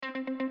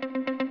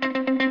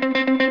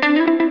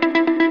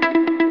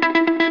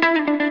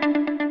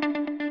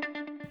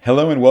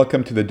Hello and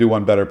welcome to the Do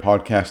One Better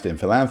podcast in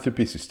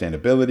philanthropy,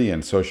 sustainability,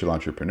 and social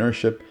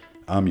entrepreneurship.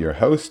 I'm your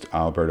host,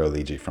 Alberto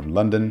Lidji from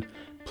London.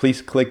 Please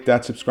click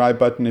that subscribe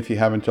button if you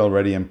haven't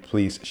already, and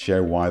please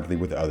share widely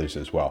with others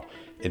as well.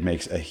 It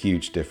makes a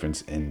huge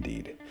difference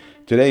indeed.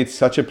 Today, it's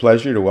such a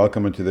pleasure to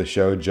welcome into the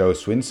show Jo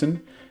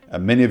Swinson.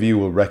 Many of you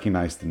will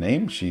recognize the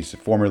name. She's a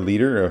former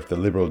leader of the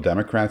Liberal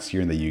Democrats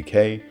here in the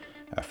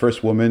UK,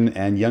 first woman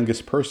and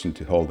youngest person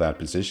to hold that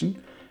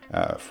position.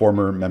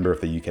 Former member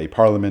of the UK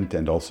Parliament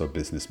and also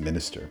business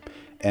minister.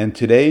 And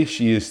today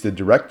she is the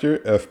director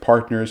of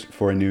Partners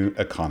for a New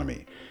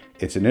Economy.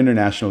 It's an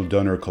international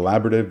donor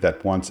collaborative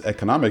that wants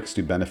economics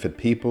to benefit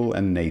people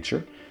and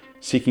nature,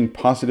 seeking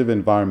positive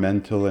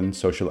environmental and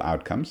social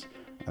outcomes.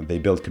 They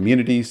build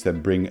communities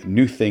that bring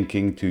new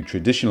thinking to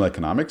traditional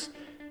economics,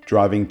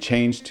 driving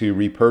change to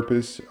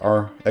repurpose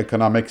our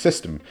economic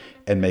system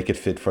and make it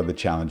fit for the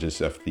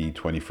challenges of the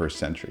 21st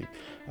century.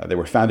 They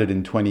were founded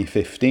in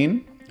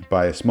 2015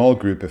 by a small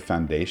group of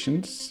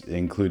foundations,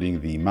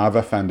 including the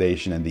MAVA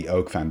Foundation and the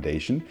Oak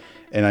Foundation.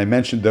 And I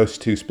mentioned those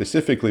two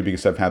specifically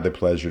because I've had the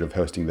pleasure of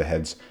hosting the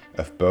heads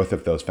of both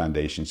of those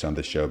foundations on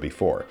the show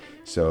before.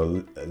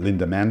 So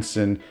Linda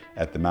Manson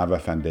at the MAVA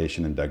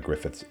Foundation and Doug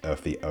Griffiths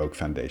of the Oak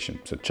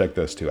Foundation. So check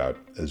those two out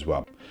as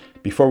well.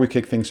 Before we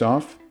kick things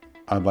off,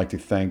 I'd like to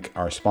thank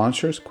our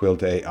sponsors,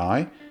 Quilt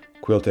AI.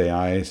 Quilt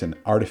AI is an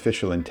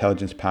artificial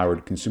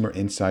intelligence-powered consumer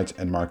insights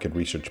and market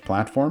research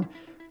platform.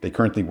 They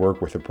currently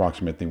work with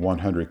approximately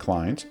 100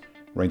 clients,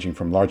 ranging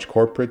from large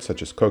corporates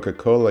such as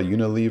Coca-Cola,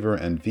 Unilever,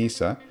 and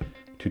Visa,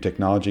 to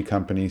technology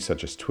companies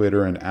such as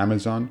Twitter and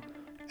Amazon,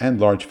 and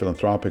large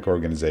philanthropic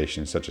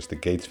organizations such as the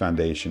Gates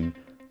Foundation,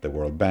 the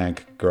World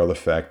Bank, Girl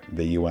Effect,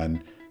 the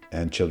UN,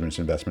 and Children's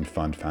Investment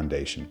Fund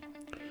Foundation.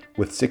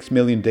 With 6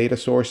 million data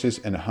sources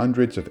and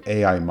hundreds of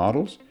AI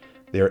models,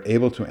 they are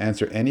able to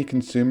answer any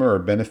consumer or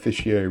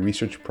beneficiary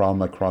research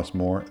problem across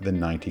more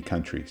than 90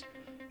 countries.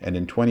 And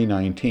in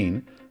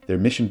 2019, their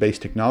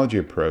mission-based technology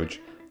approach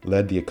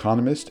led The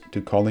Economist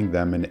to calling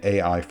them an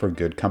AI for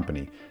good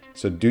company.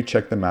 So do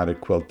check them out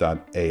at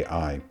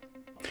quilt.ai.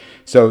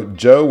 So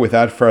Jo,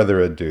 without further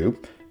ado,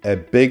 a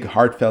big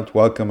heartfelt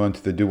welcome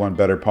onto the Do One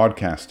Better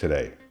podcast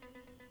today.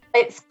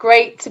 It's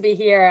great to be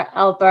here,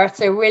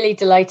 Alberto. Really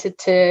delighted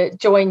to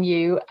join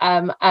you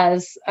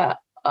as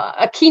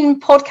a keen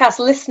podcast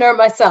listener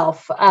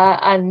myself.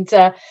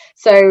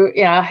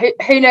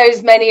 Who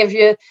knows, many of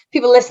you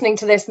people listening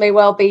to this may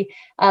well be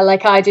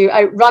like I do,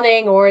 out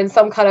running or in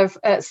some kind of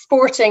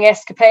sporting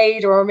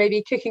escapade or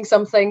maybe cooking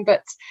something.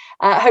 But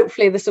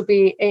hopefully this will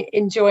be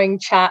enjoying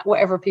chat,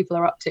 whatever people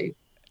are up to.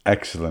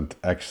 Excellent.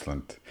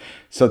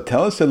 So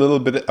tell us a little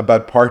bit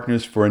about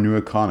Partners for a New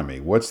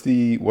Economy. What's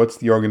the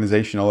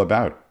organization all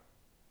about?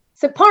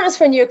 So Partners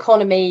for a New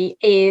Economy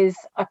is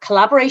a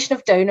collaboration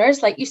of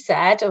donors, like you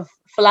said, of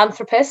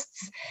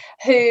philanthropists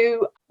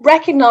who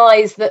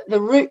recognize that the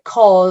root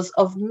cause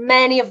of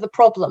many of the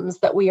problems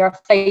that we are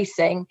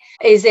facing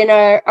is in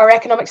our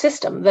economic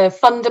system, the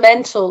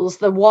fundamentals,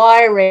 the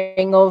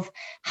wiring of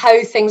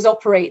how things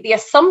operate, the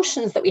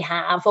assumptions that we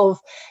have of,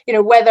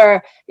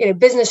 whether,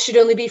 business should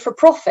only be for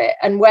profit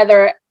and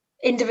whether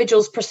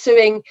individuals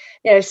pursuing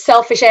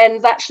selfish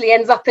ends actually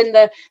ends up in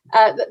the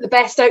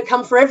best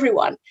outcome for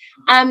everyone.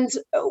 And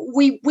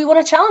we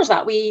want to challenge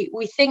that.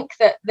 We think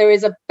that there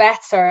is a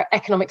better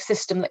economic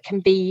system that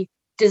can be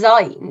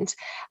designed,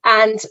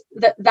 and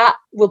that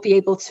will be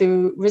able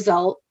to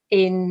result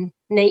in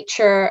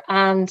nature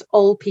and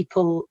all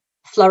people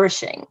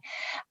flourishing.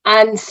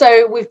 And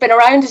so we've been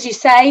around, as you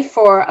say,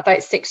 for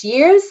about 6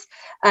 years.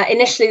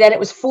 Initially then it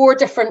was 4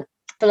 different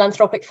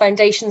philanthropic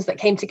foundations that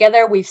came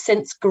together. We've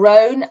since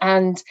grown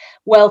and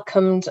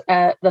welcomed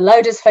the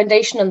Louders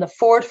Foundation and the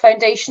Ford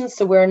Foundation,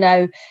 so we're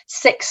now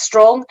 6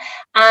 strong,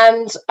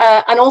 and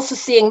also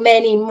seeing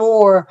many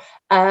more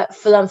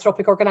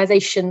philanthropic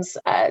organizations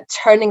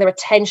turning their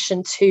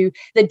attention to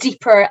the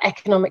deeper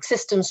economic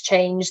systems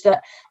change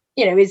that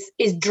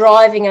is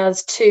driving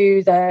us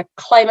to the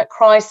climate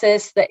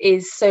crisis that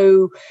is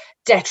so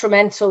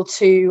detrimental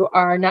to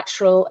our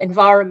natural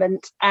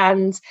environment,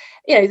 and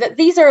that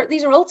these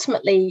are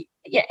ultimately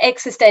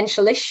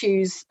existential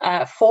issues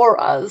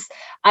for us.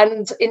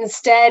 And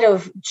instead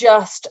of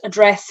just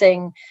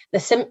addressing the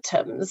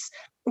symptoms,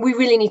 we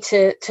really need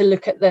to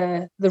look at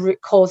the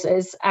root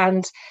causes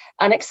and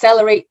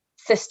accelerate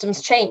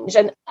systems change.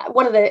 And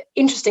one of the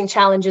interesting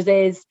challenges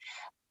is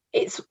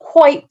it's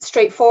quite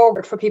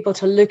straightforward for people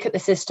to look at the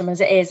system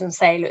as it is and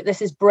say, look,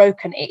 this is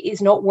broken. It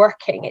is not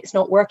working. It's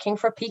not working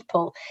for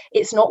people.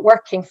 It's not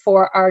working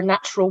for our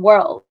natural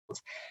world.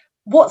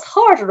 What's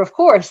harder, of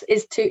course,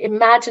 is to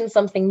imagine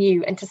something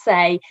new and to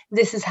say,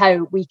 this is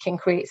how we can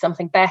create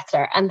something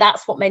better. And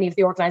that's what many of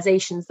the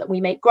organizations that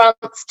we make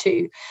grants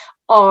to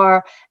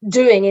are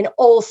doing in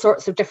all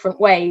sorts of different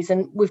ways.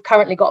 And we've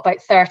currently got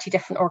about 30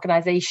 different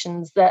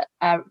organizations that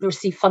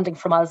receive funding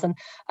from us. And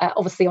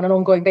obviously on an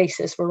ongoing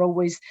basis, we're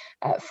always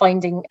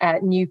finding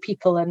new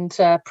people and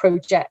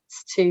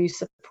projects to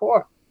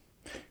support.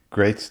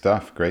 Great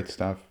stuff.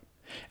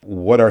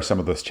 What are some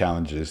of those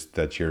challenges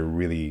that you're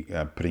really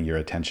putting your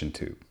attention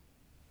to?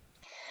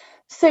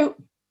 So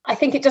I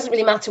think it doesn't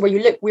really matter where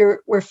you look.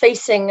 We're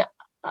facing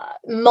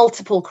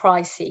multiple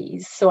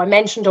crises. So I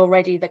mentioned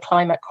already the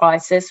climate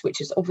crisis,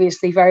 which is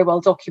obviously very well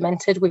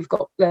documented. We've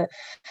got the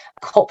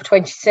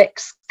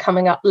COP26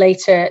 coming up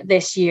later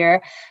this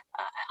year.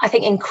 I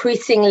think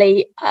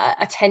increasingly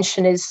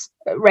attention is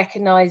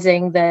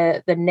recognizing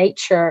the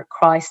nature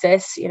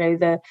crisis,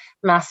 the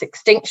mass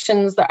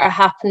extinctions that are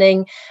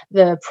happening,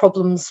 the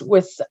problems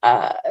with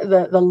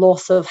the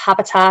loss of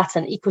habitat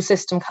and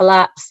ecosystem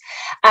collapse,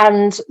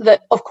 and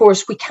that, of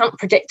course, we can't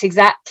predict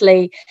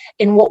exactly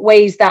in what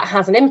ways that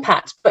has an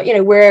impact. But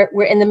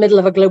we're in the middle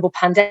of a global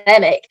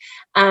pandemic,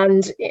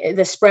 and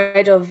the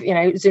spread of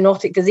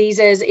zoonotic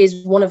diseases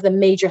is one of the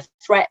major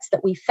threats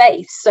that we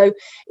face. So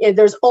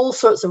there's all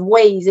sorts of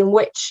ways in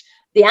which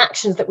the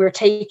actions that we're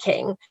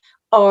taking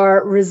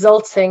are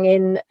resulting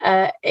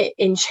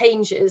in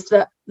changes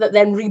that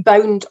then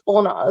rebound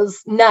on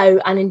us now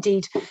and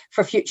indeed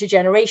for future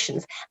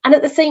generations. And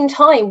at the same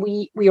time,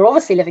 we are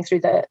obviously living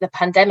through the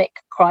pandemic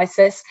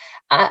crisis,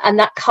 and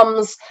that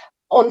comes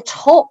on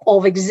top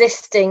of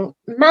existing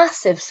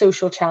massive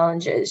social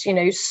challenges.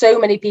 So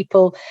many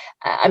people,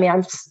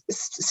 I'm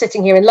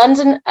sitting here in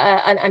London,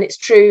 and it's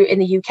true in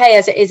the UK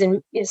as it is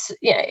in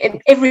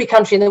every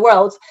country in the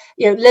world,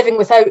 living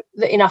without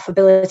enough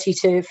ability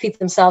to feed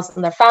themselves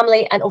and their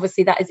family. And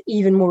obviously that is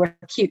even more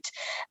acute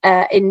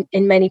in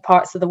many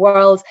parts of the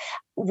world.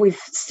 We've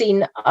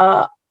seen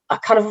a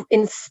kind of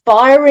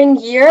inspiring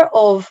year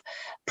of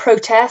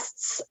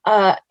protests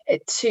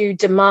to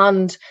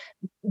demand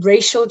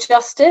racial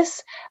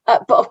justice,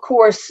 but of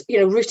course,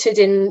 rooted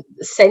in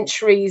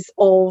centuries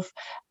of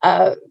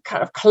kind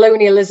of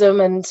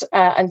colonialism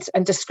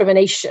and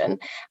discrimination.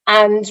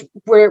 And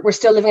we're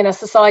still living in a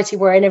society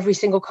where in every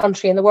single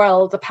country in the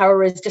world, the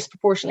power is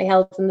disproportionately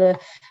held in the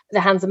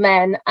hands of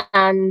men,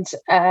 and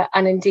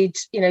indeed,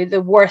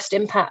 the worst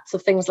impacts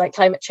of things like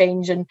climate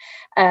change and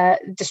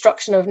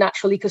destruction of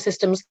natural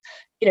ecosystems,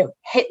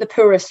 hit the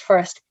poorest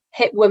first,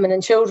 hit women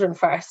and children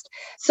first.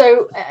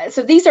 So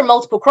these are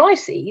multiple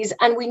crises,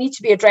 and we need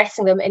to be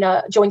addressing them in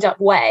a joined up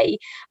way.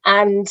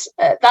 And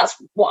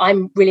that's what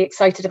I'm really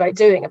excited about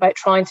doing, about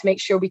trying to make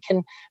sure we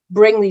can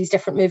bring these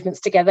different movements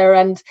together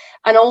and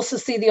also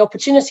see the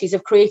opportunities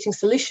of creating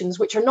solutions,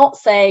 which are not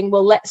saying,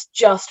 well, let's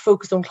just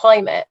focus on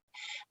climate,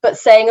 but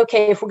saying,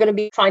 okay, if we're going to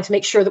be trying to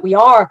make sure that we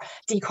are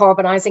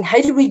decarbonising, how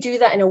do we do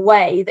that in a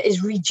way that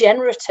is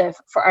regenerative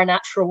for our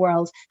natural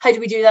world? How do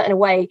we do that in a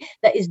way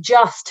that is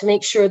just to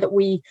make sure that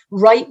we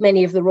right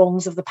many of the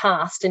wrongs of the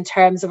past in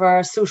terms of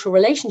our social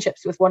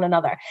relationships with one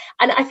another?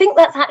 And I think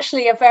that's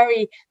actually a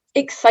very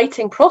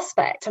exciting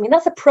prospect.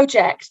 That's a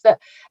project that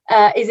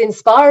is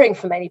inspiring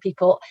for many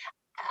people.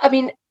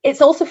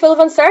 It's also full of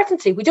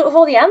uncertainty. We don't have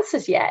all the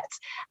answers yet,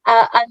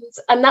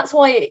 and that's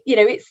why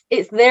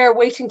it's there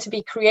waiting to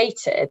be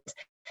created.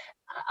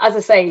 As I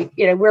say,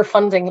 we're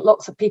funding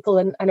lots of people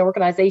and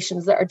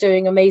organisations that are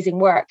doing amazing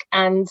work,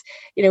 and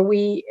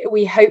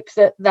we hope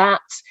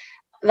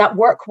that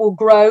work will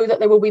grow, that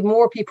there will be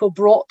more people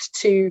brought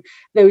to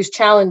those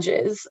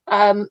challenges.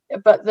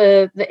 But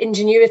the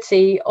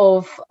ingenuity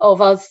of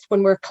us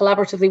when we're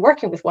collaboratively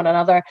working with one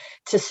another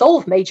to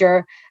solve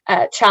major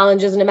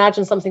challenges and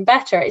imagine something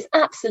better is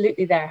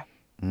absolutely there.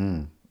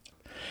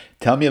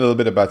 Tell me a little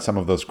bit about some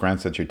of those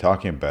grants that you're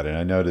talking about. And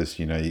I notice,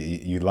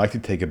 you like to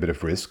take a bit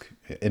of risk.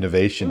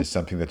 Innovation is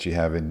something that you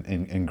have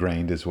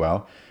ingrained as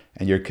well.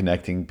 And you're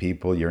connecting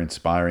people, you're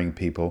inspiring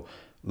people.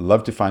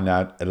 Love to find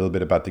out a little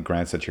bit about the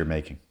grants that you're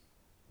making.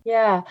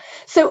 Yeah.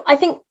 So I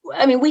think,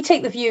 we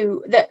take the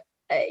view that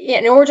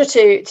in order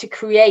to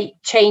create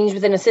change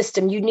within a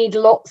system, you need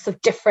lots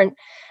of different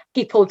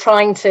people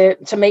trying to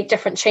make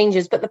different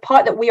changes. But the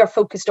part that we are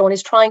focused on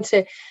is trying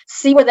to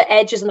see where the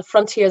edges and the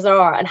frontiers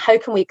are and how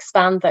can we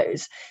expand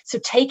those. So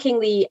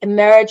taking the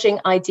emerging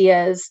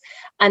ideas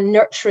and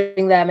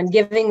nurturing them and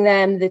giving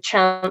them the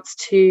chance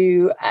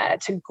to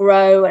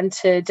grow and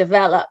to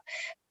develop,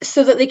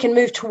 so that they can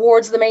move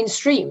towards the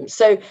mainstream.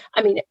 So,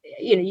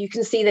 you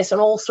can see this on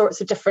all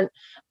sorts of different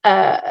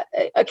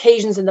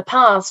occasions in the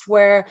past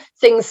where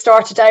things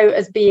started out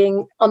as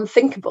being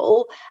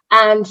unthinkable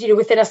and,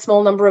 within a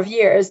small number of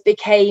years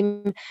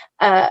became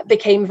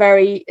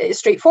very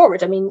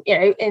straightforward.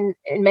 In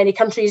many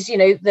countries,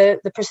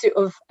 the pursuit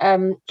of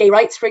gay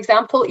rights, for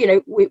example,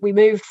 we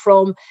moved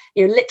from,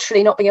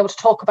 literally not being able to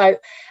talk about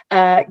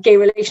gay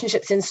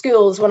relationships in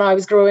schools when I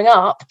was growing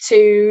up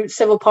to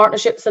civil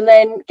partnerships and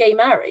then gay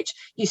marriage.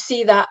 You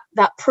see that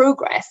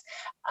progress.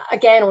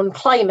 Again, on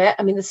climate,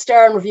 the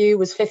Stern Review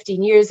was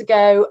 15 years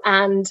ago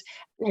and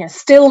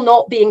still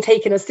not being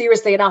taken as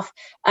seriously enough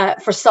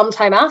for some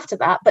time after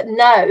that. But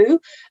now,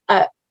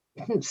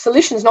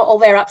 solutions not all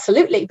there,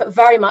 absolutely, but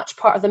very much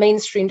part of the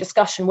mainstream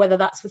discussion, whether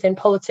that's within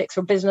politics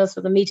or business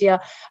or the media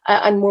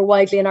and more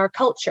widely in our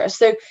culture.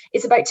 So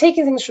it's about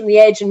taking things from the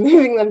edge and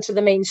moving them to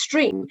the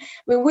mainstream.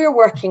 We're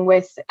working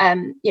with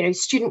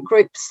student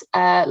groups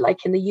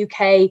like in the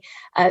UK,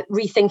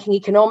 Rethinking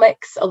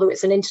Economics, although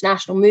it's an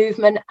international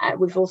movement.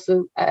 We've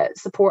also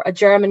support a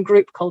German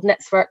group called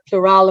Netzwerk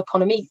Plural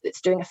Economie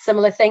that's doing a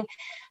similar thing.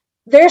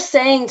 They're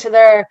saying to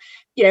their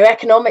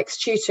economics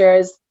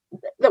tutors,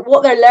 that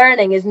what they're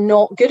learning is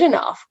not good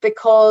enough,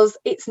 because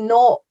it's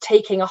not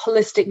taking a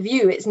holistic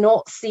view. It's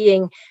not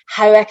seeing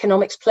how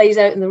economics plays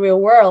out in the real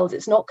world.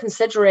 It's not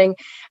considering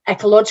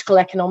ecological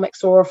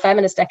economics or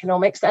feminist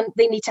economics, and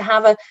they need to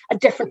have a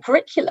different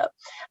curriculum.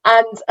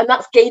 And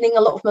that's gaining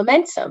a lot of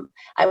momentum.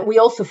 And we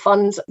also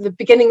fund the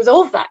beginnings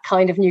of that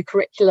kind of new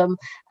curriculum.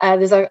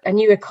 There's a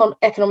new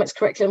economics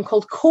curriculum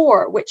called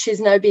CORE, which is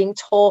now being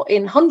taught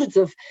in hundreds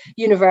of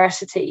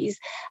universities,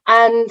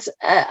 and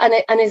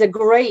is a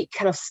great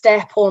kind of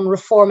step on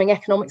reforming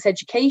economics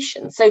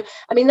education. So,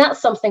 I mean,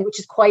 that's something which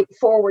is quite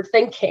forward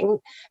thinking,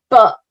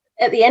 but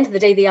at the end of the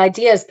day, the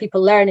ideas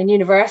people learn in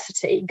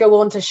university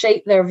go on to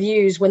shape their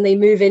views when they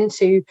move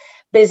into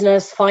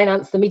business,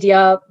 finance, the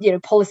media,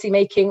 policy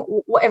making,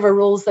 whatever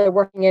roles they're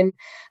working in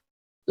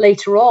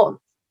later on.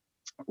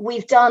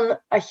 We've done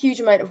a huge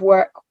amount of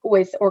work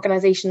with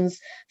organizations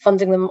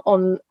funding them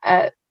on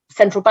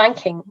central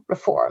banking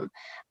reform.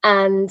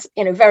 And,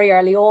 very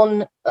early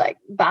on, like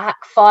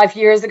back 5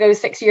 years ago,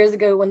 6 years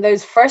ago, when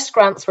those first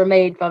grants were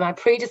made by my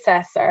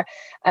predecessor,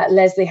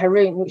 Leslie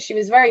Haroon, she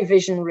was very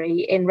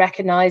visionary in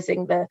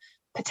recognizing the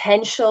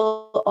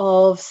potential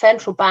of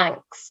central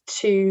banks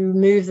to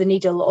move the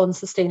needle on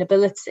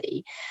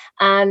sustainability.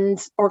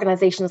 And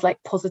organizations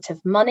like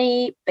Positive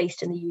Money,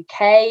 based in the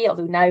UK,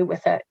 although now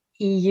with a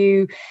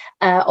EU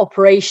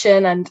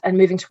operation and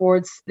moving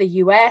towards the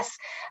US,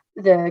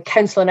 the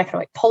Council on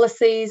Economic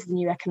Policies, the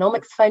New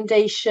Economics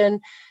Foundation,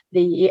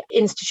 the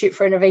Institute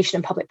for Innovation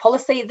and Public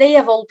Policy, they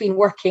have all been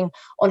working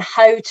on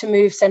how to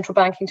move central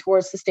banking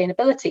towards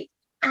sustainability.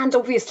 And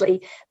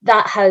obviously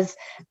that has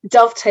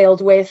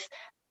dovetailed with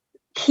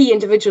key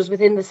individuals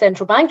within the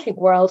central banking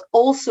world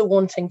also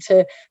wanting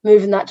to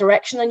move in that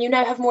direction. And you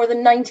now have more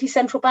than 90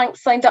 central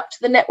banks signed up to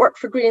the Network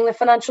for Greening the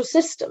Financial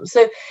System.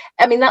 So,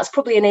 I mean, that's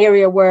probably an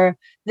area where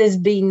there's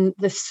been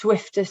the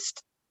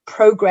swiftest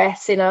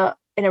progress in a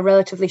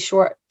relatively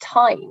short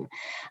time.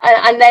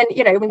 And then,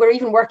 we're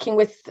even working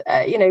with,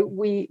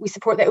 we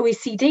support the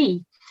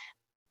OECD.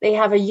 They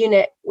have a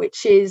unit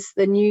which is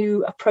the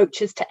new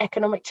approaches to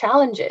economic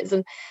challenges.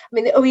 And I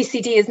mean, the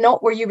OECD is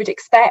not where you would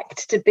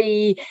expect to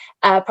be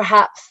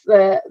perhaps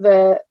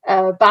the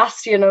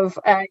bastion of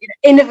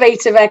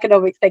innovative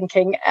economic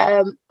thinking.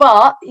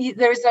 But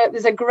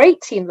there's a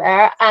great team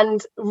there,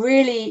 and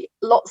really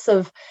lots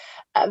of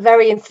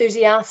very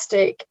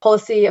enthusiastic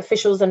policy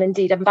officials and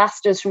indeed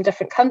ambassadors from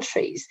different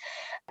countries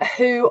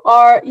who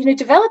are,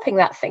 developing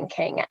that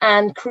thinking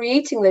and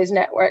creating those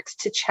networks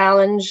to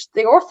challenge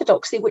the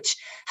orthodoxy, which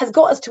has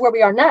got us to where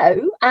we are now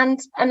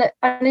and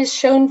is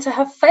shown to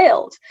have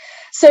failed.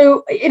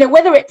 So,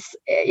 whether it's,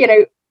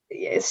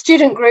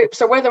 student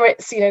groups or whether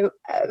it's,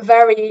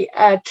 very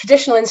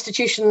traditional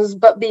institutions,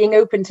 but being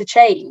open to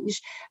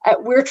change,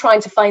 we're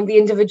trying to find the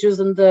individuals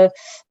and the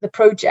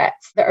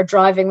projects that are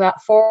driving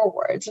that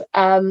forward.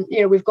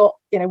 We've got,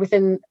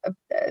 within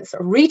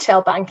sort of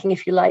retail banking,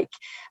 if you like,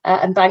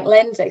 and bank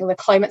lending, the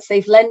Climate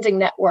Safe Lending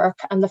Network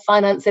and the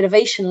Finance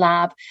Innovation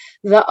Lab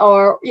that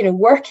are,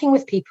 working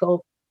with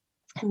people,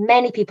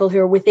 many people who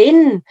are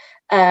within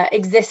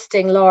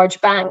existing large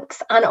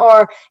banks and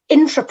are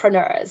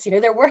intrapreneurs.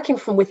 They're working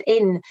from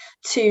within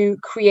to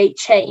create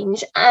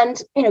change and,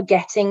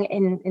 getting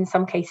in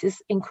some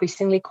cases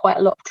increasingly quite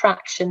a lot of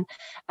traction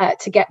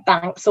to get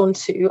banks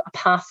onto a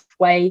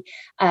pathway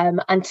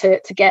and to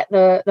get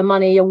the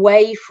money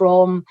away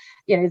from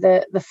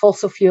the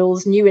fossil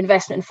fuels, new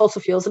investment in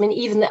fossil fuels. I mean,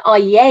 even the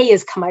IEA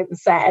has come out and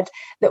said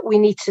that we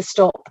need to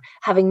stop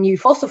having new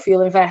fossil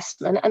fuel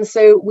investment. And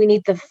so we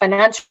need the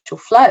financial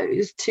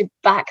flows to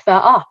back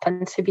that up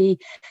and to be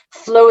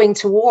flowing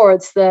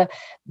towards the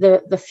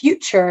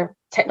future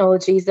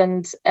technologies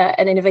and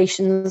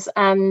innovations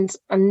and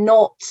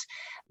not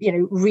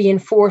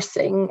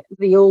reinforcing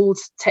the old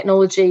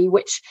technology,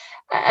 which,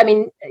 I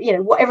mean,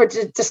 whatever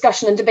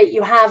discussion and debate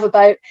you have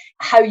about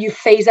how you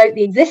phase out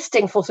the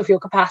existing fossil fuel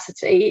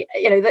capacity,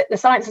 the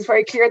science is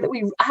very clear that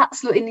we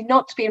absolutely need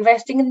not to be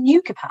investing in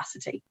new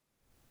capacity.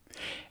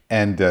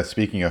 And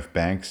speaking of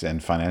banks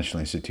and financial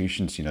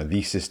institutions,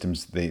 these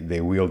systems,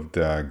 they wield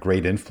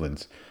great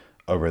influence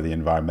over the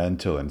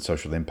environmental and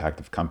social impact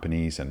of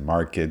companies and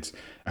markets.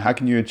 How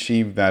can you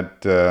achieve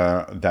that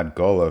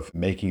goal of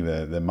making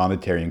the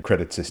monetary and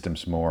credit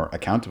systems more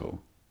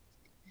accountable?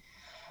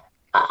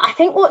 I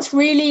think what's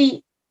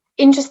really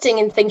interesting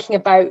in thinking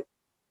about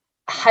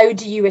how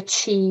do you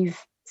achieve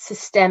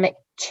systemic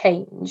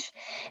change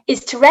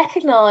is to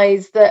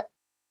recognize that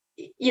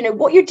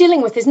what you're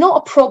dealing with is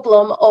not a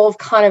problem of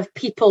kind of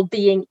people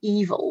being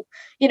evil.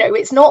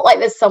 It's not like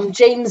there's some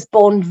James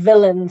Bond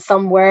villain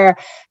somewhere,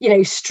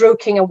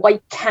 stroking a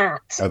white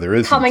cat. Oh, there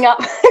is coming up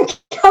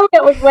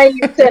with ways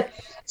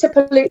to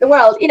pollute the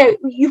world.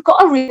 You've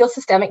got a real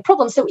systemic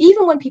problem. So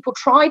even when people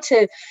try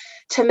to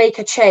make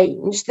a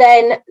change,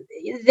 then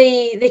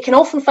they can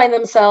often find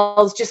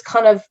themselves just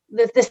kind of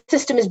the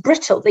system is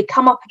brittle. They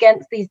come up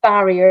against these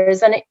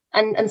barriers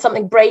and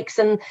something breaks,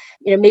 and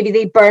maybe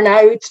they burn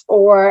out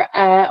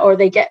or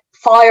they get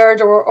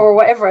fired or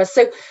whatever.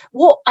 So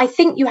what I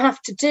think you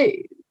have to do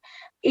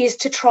is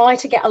to try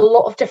to get a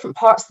lot of different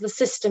parts of the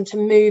system to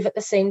move at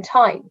the same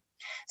time.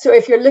 So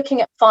if you're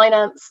looking at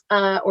finance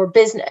or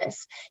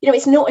business,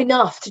 it's not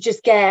enough to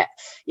just get,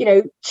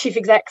 chief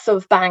execs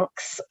of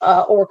banks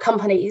or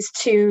companies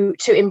to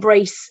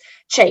embrace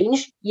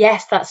change.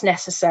 Yes, that's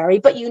necessary,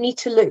 but you need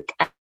to look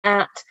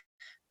at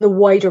the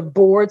wider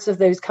boards of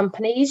those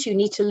companies. You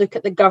need to look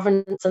at the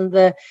governance and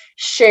the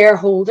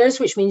shareholders,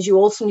 which means you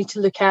also need to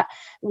look at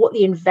what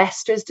the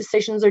investors'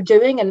 decisions are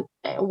doing. And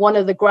one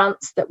of the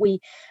grants that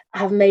we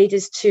have made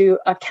is to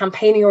a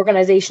campaigning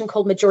organization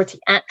called Majority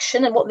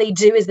Action. And what they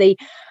do is they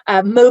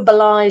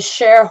mobilize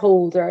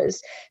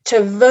shareholders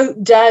to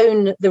vote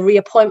down the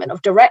reappointment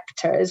of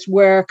directors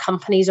where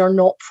companies are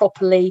not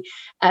properly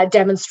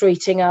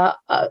demonstrating a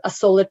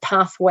solid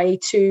pathway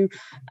to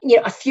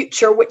a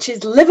future which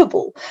is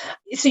livable.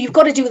 So you've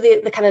got to do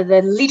the kind of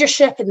the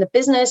leadership in the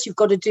business. You've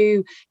got to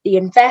do the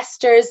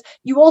investors.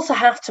 You also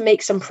have to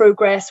make some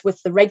progress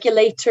with the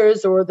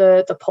regulators or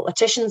the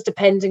politicians,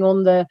 depending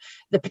on the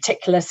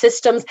particular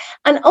systems.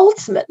 And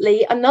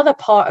ultimately, another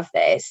part of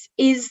this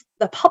is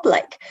the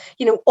public.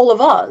 All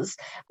of us,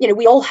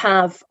 we all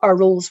have our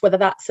roles, whether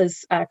that's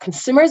as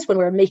consumers when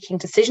we're making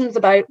decisions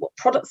about what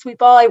products we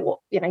buy, what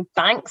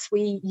banks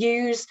we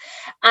use,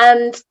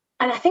 and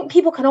I think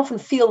people can often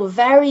feel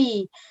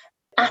very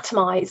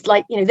atomized,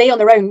 like they on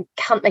their own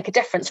can't make a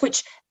difference,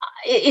 which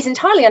is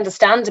entirely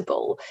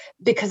understandable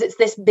because it's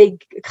this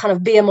big kind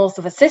of behemoth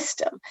of a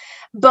system.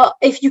 But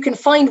if you can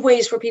find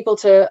ways for people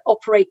to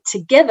operate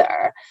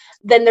together,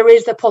 then there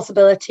is the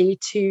possibility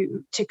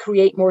to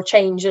create more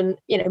change. And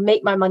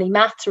Make My Money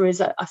Matter is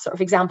a sort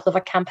of example of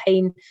a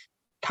campaign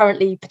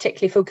currently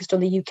particularly focused on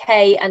the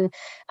UK and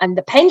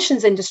the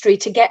pensions industry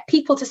to get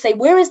people to say,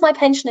 where is my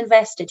pension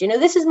invested?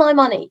 This is my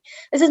money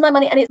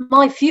and it's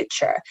my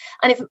future.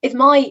 And if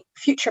my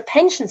future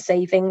pension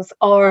savings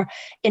are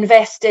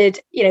invested,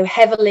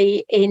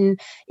 heavily in,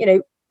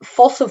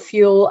 fossil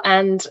fuel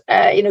and,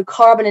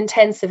 carbon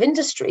intensive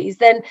industries,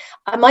 then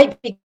I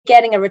might be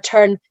getting a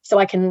return so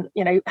I can,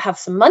 have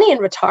some money in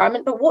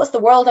retirement. But what's the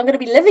world I'm going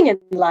to be living in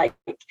like?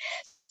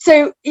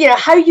 So,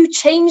 how you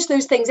change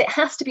those things, it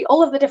has to be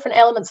all of the different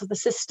elements of the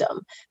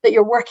system that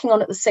you're working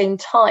on at the same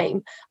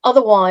time.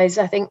 Otherwise,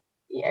 I think,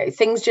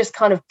 things just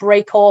kind of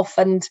break off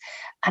and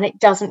it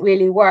doesn't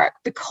really work,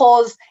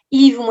 because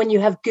even when you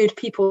have good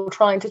people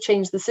trying to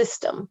change the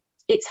system,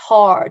 it's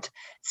hard.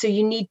 So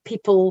you need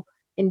people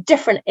in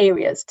different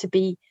areas to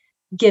be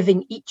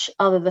giving each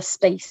other the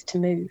space to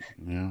move.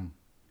 Yeah.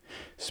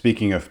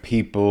 Speaking of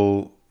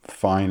people,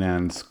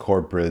 finance,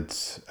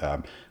 corporates,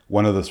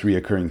 one of those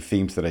reoccurring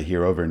themes that I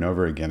hear over and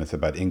over again is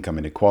about income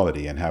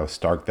inequality and how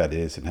stark that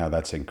is and how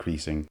that's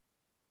increasing.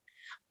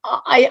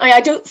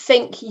 I don't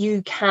think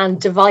you can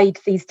divide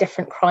these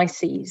different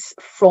crises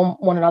from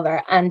one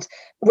another, and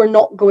we're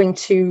not going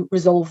to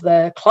resolve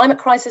the climate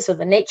crisis or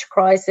the nature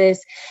crisis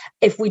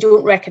if we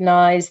don't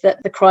recognise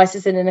that the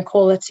crisis in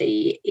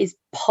inequality is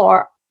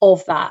part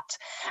of that.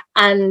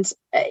 And so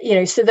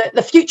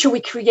the future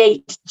we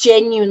create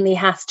genuinely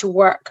has to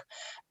work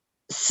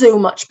so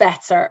much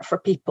better for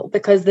people,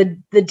 because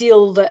the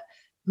deal that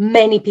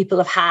many people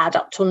have had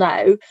up till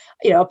now,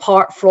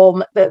 apart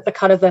from the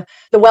kind of the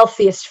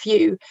wealthiest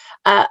few,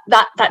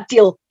 that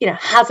deal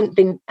hasn't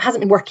been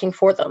working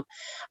for them.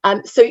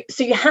 So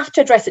you have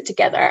to address it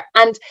together.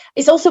 And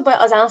it's also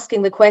about us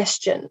asking the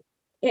question,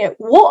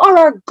 what are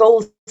our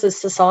goals as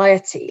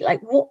society? Like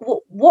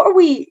what are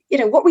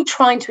we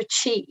trying to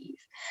achieve?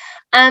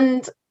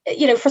 And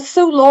for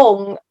so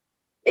long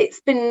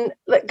it's been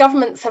that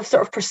governments have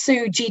sort of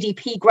pursued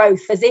GDP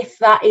growth as if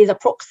that is a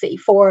proxy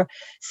for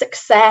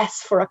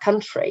success for a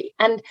country.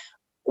 And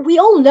we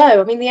all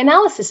know, the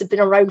analysis has been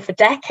around for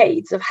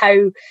decades of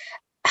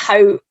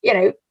how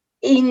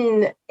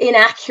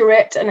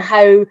inaccurate and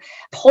how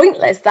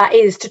pointless that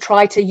is to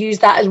try to use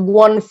that as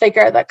one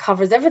figure that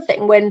covers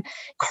everything, when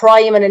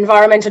crime and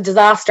environmental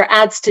disaster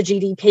adds to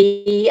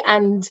GDP,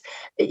 and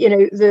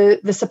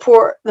the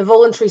support, the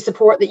voluntary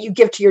support that you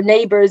give to your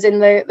neighbours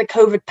in the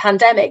COVID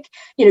pandemic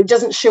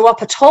doesn't show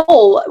up at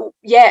all,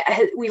 yet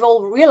we've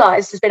all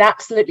realised has been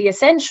absolutely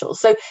essential.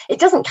 So it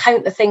doesn't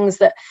count the things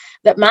that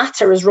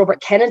matter, as Robert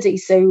Kennedy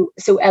so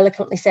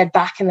eloquently said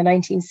back in the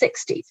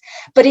 1960s.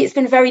 But it's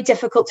been very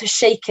difficult to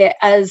shake it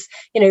as,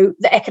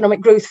 the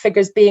economic growth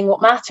figures being what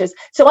matters.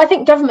 So I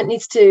think government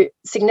needs to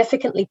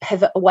significantly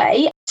pivot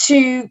away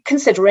to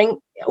considering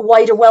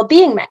wider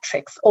well-being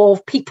metrics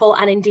of people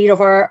and indeed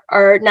of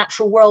our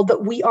natural world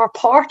that we are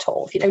part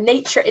of.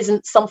 Nature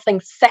isn't something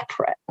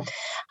separate.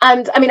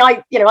 And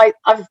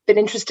I've been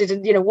interested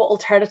in what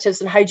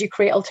alternatives and how do you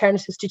create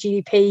alternatives to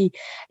GDP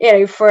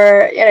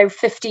for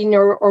 15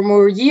 or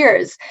more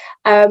years,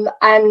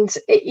 and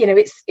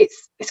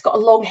it's got a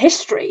long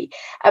history,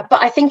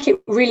 but I think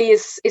it really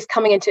is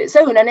coming into its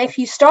own. And if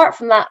you start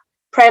from that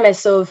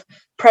premise of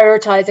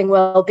prioritizing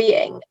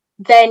well-being,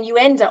 then you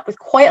end up with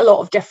quite a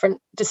lot of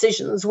different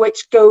decisions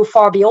which go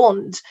far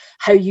beyond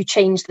how you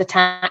change the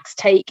tax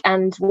take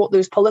and what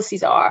those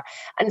policies are.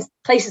 And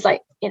places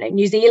like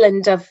New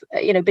Zealand have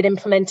been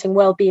implementing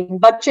well-being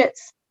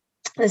budgets.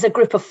 There's a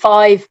group of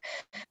 5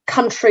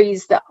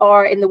 countries that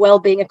are in the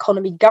Wellbeing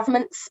Economy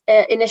Government's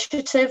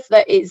initiative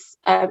that is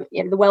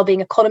the Wellbeing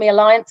Economy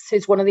Alliance,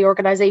 who's one of the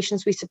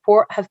organisations we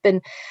support, have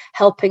been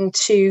helping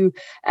to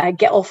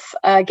get off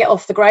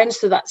the ground.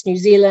 So that's New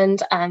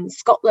Zealand and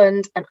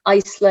Scotland and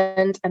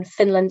Iceland and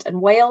Finland and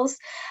Wales.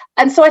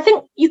 And so I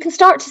think you can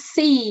start to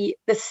see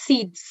the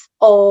seeds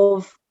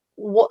of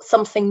what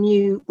something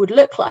new would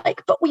look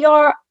like. But we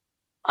are,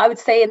 I would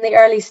say, in the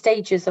early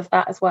stages of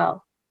that as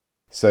well.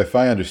 So if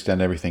I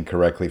understand everything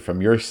correctly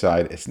from your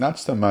side, it's not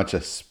so much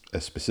a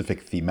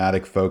specific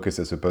thematic focus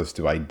as opposed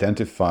to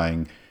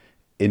identifying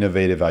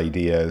innovative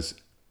ideas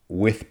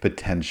with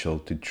potential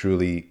to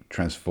truly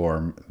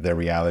transform the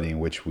reality in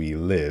which we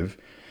live.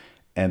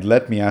 And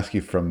let me ask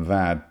you from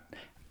that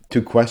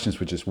 2 questions,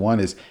 which is,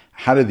 one is,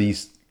 how do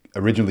these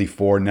originally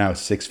 4, now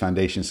 6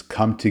 foundations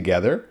come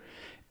together?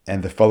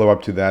 And the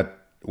follow-up to that,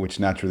 which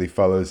naturally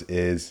follows,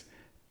 is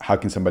how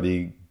can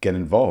somebody get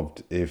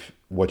involved if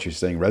what you're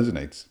saying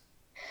resonates?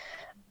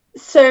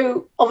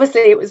 So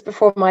obviously it was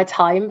before my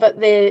time, but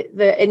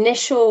the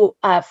initial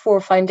 4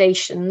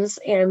 foundations,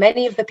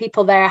 many of the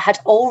people there had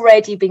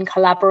already been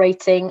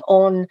collaborating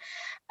on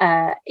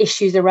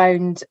issues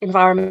around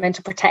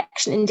environmental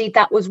protection. Indeed,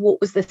 that was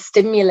what was the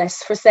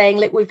stimulus for saying,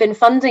 look, we've been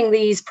funding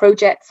these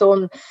projects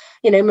on,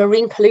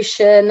 marine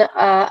pollution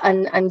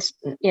and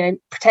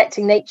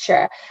protecting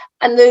nature,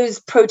 and those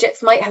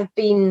projects might have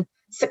been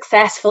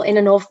successful in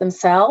and of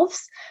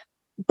themselves,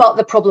 but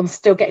the problem's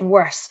still getting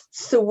worse.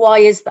 So why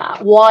is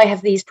that? Why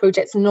have these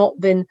projects not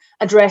been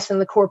addressing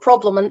the core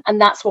problem?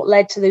 And that's what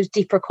led to those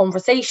deeper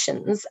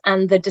conversations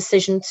and the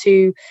decision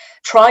to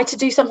try to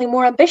do something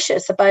more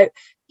ambitious about,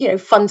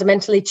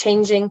 fundamentally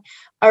changing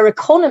our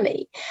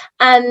economy.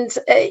 And,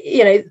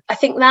 I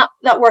think that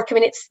work,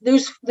 it's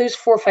those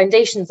 4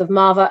 foundations of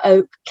MAVA,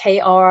 Oak,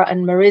 KR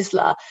and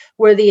Marisla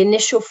were the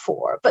initial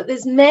 4. But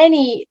there's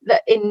many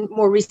that in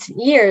more recent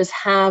years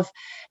have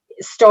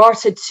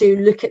started to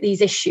look at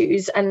these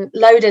issues, and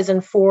Laudes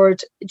and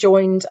Ford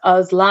joined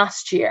us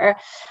last year.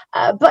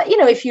 But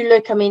if you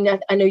look, I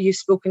know you've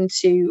spoken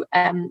to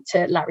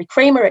Larry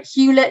Kramer at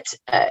Hewlett,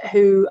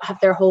 who have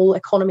their whole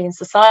economy and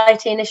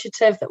society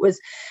initiative that was,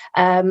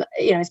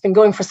 it's been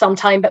going for some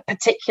time, but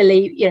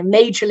particularly,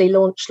 majorly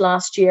launched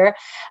last year.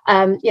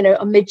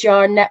 A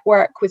mid-jar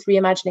network with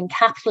Reimagining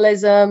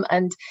Capitalism,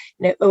 and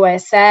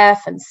OSF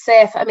and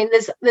SIF.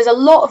 There's a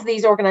lot of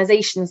these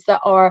organisations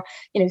that are,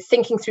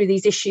 thinking through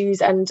these issues,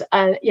 and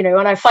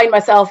I find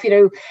myself,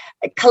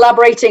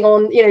 collaborating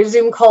on,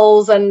 Zoom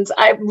calls, and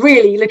I'm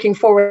really looking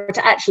forward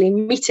to actually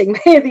meeting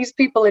many of these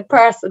people in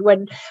person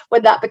when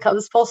that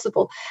becomes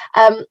possible.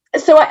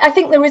 So I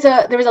think there is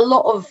a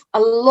lot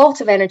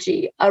of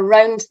energy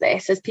around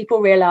this as people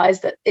realise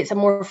that it's a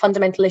more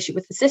fundamental issue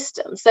with the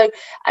system. So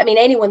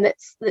anyone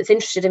that's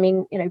interested,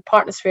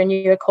 Partners for a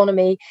New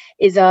Economy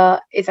is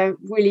a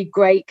really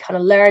great kind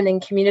of learning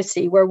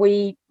community where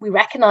we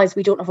recognise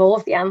we don't have all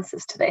of the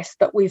answers to this,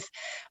 but we've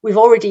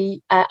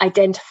already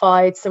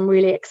identified some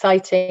really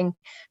exciting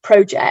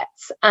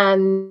projects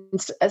and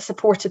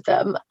supported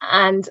them.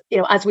 And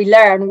as we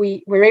learn,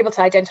 we're able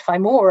to identify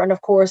more. And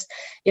of course,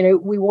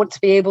 we want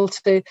to be able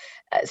to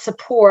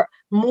support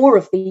more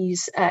of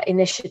these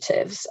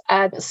initiatives.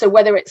 So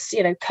whether it's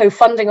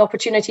co-funding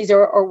opportunities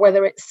or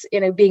whether it's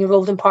being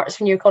involved in Partners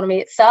for New Economy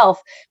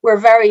itself, we're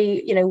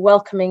very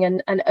welcoming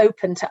and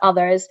open to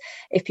others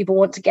if people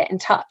want to get in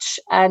touch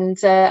and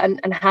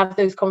have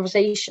those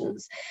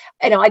conversations.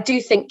 I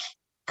do think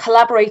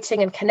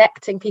collaborating and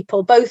connecting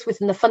people both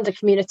within the funder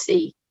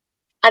community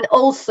and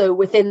also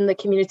within the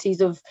communities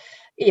of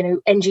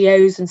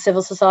NGOs and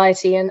civil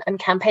society and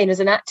campaigners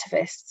and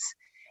activists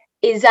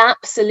is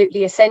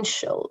absolutely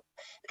essential,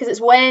 because it's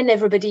when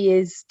everybody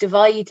is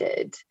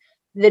divided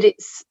that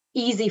it's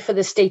easy for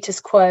the status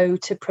quo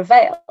to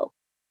prevail.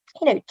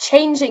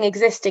 Changing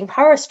existing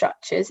power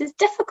structures is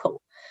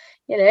difficult.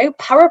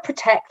 Power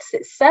protects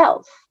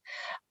itself,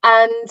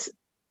 and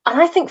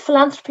I think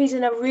philanthropy is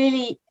in a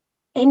really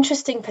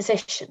interesting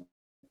position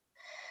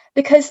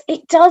because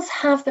it does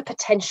have the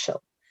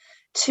potential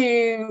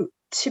to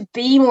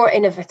be more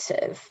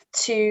innovative,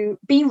 to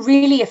be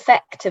really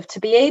effective,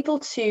 to be able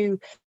to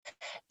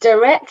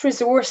direct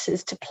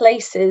resources to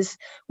places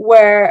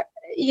where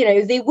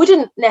they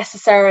wouldn't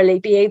necessarily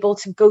be able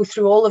to go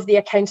through all of the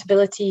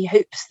accountability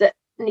hoops that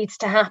needs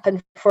to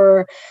happen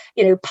for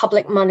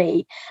public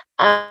money.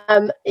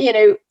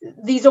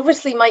 These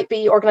obviously might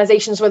be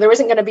organizations where there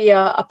isn't going to be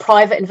a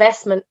private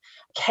investment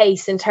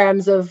case in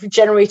terms of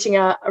generating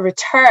a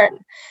return,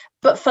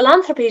 but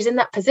philanthropy is in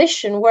that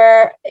position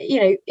where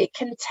it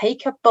can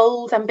take a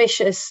bold,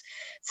 ambitious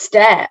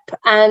step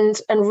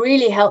and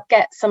really help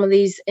get some of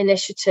these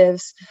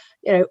initiatives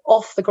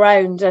off the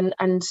ground and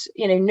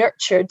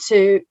nurtured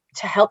to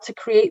help to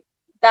create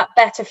that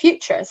better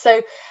future.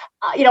 So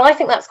I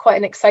think that's quite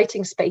an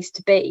exciting space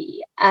to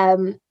be,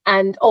 and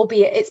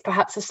albeit it's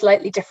perhaps a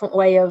slightly different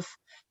way of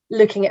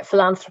looking at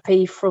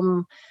philanthropy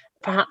from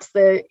perhaps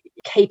the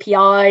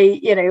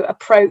KPI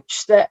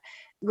approach that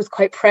was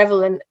quite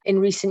prevalent in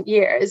recent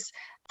years.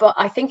 but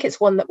I think it's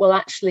one that will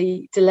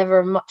actually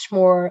deliver much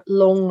more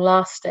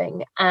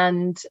long-lasting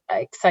and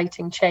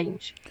exciting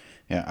change.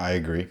 Yeah, I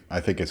agree. I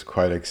think it's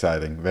quite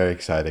exciting, very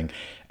exciting.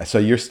 So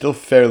you're still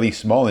fairly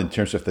small in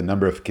terms of the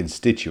number of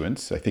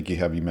constituents. I think you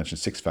mentioned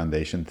 6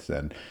 foundations.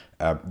 And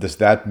does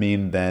that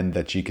mean then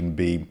that you can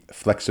be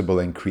flexible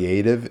and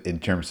creative in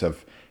terms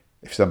of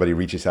if somebody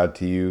reaches out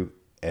to you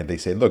and they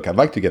say, look, I'd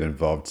like to get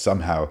involved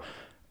somehow?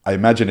 I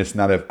imagine it's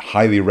not a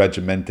highly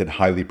regimented,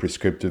 highly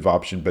prescriptive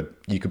option, but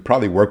you could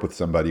probably work with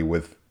somebody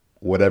with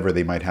whatever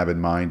they might have in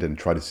mind and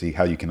try to see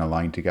how you can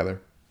align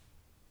together.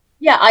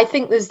 Yeah, I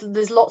think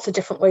there's lots of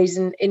different ways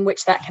in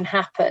which that can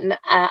happen.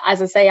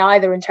 As I say,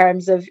 either in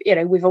terms of,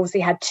 we've obviously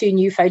had 2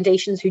 new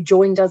foundations who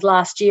joined us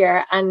last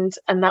year, and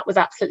that was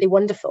absolutely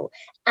wonderful.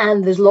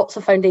 And there's lots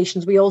of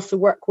foundations we also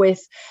work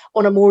with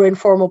on a more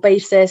informal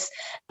basis.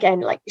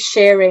 Again, like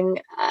sharing,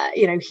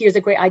 here's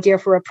a great idea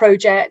for a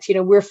project.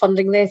 We're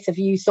funding this. Have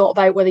you thought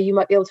about whether you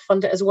might be able to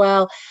fund it as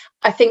well?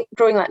 I think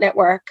growing that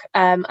network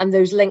and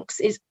those links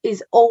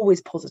is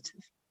always positive.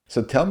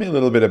 So tell me a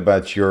little bit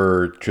about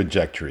your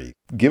trajectory.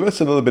 Give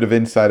us a little bit of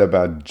insight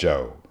about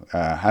Jo.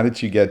 How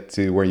did you get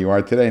to where you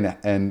are today,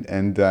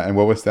 and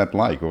what was that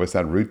like? What was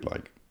that route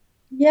like?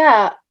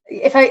 Yeah,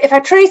 if I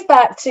trace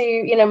back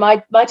to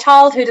my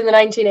childhood in the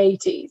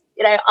 1980s,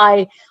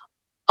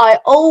 I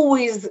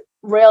always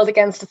railed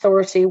against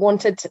authority,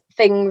 wanted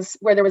things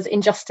where there was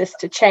injustice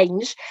to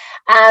change,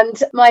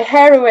 and my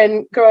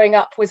heroine growing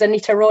up was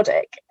Anita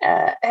Roddick,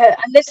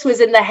 and this was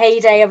in the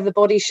heyday of the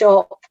Body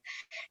Shop.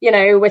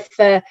 With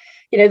the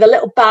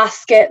little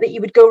basket that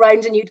you would go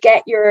around and you'd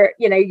get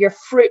your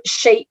fruit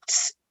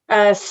shaped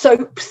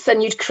soaps,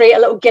 and you'd create a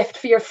little gift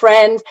for your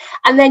friend,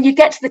 and then you'd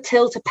get to the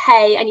till to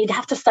pay and you'd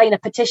have to sign a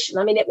petition.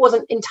 I mean, it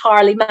wasn't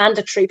entirely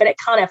mandatory, but it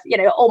kind of,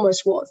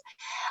 almost was.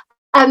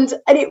 And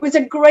it was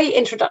a great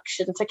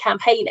introduction to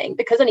campaigning,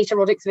 because Anita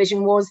Roddick's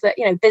vision was that,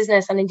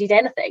 business, and indeed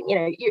anything,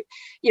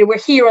 we're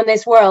here on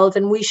this world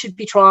and we should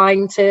be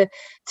trying to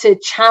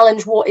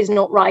challenge what is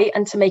not right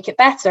and to make it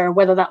better,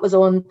 whether that was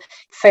on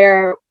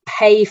fair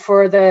pay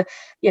for the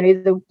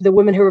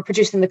women who were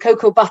producing the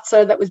cocoa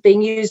butter that was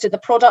being used in the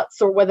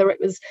products, or whether it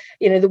was,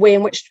 the way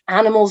in which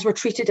animals were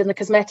treated in the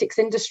cosmetics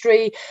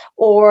industry,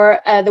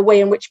 or the way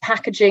in which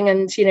packaging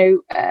and,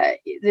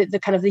 the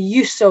kind of the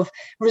use of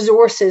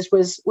resources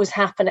was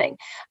happening.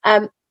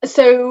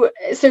 So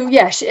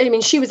yeah,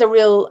 she was a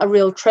real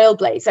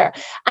trailblazer.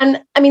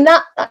 And I mean,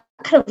 that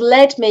kind of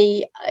led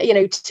me,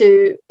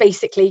 to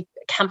basically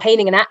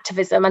campaigning and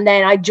activism. And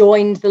then I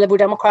joined the Liberal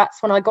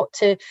Democrats when I got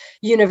to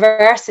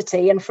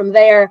university, and from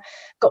there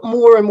got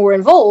more and more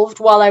involved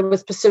while I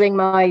was pursuing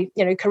my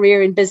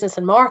career in business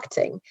and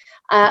marketing,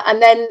 and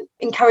then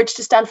encouraged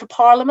to stand for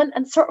Parliament,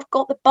 and sort of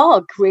got the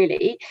bug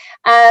really,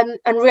 and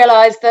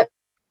realized that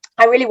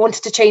I really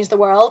wanted to change the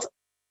world.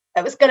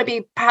 It was going to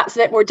be perhaps a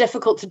bit more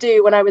difficult to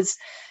do when I was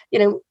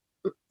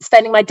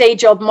spending my day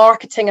job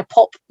marketing a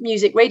pop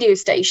music radio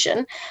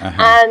station,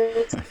 and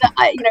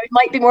it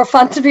might be more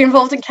fun to be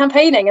involved in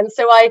campaigning. And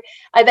so I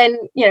then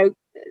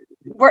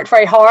worked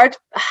very hard,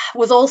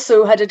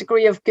 had a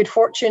degree of good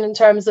fortune in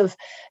terms of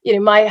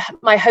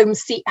my home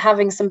seat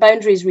having some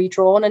boundaries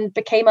redrawn, and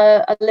became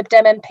a Lib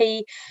Dem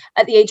MP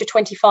at the age of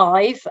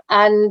 25,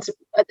 and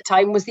at the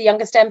time was the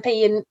youngest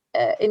MP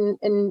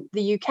in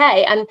the UK,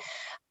 and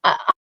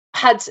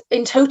had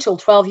in total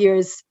 12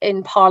 years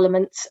in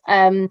Parliament,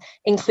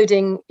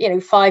 including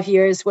 5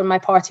 years when my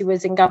party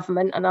was in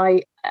government, and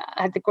I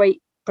had the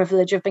great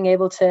privilege of being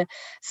able to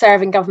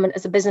serve in government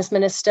as a business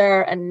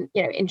minister, and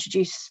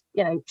introduce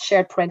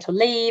shared parental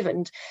leave,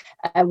 and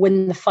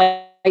win the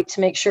fight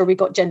to make sure we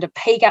got gender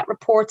pay gap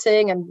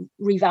reporting, and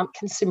revamp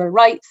consumer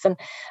rights, and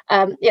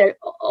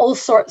all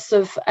sorts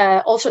of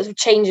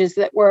changes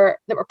that were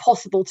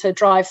possible to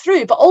drive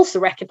through, but also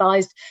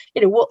recognised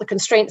what the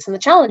constraints and the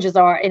challenges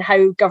are in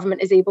how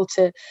government is able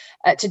to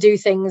do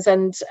things.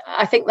 And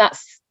I think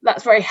that's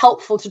very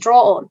helpful to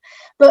draw on.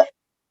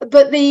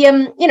 But the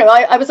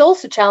I was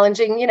also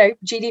challenging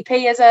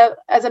GDP as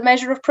a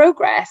measure of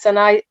progress, and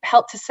I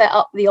helped to set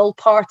up the All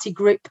Party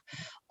Group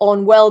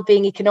on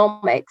Wellbeing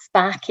Economics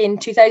back in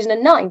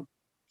 2009,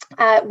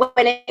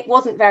 when it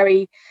wasn't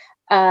very.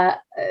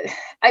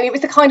 It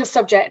was the kind of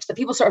subject that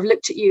people sort of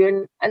looked at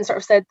you and sort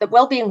of said that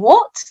well-being,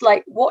 what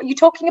are you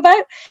talking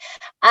about?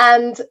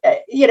 And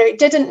it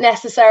didn't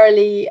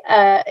necessarily.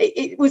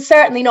 It was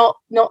certainly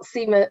not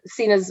seen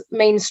as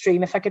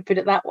mainstream, if I could put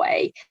it that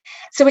way.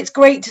 So it's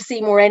great to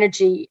see more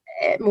energy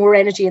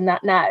in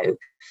that now.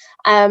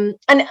 And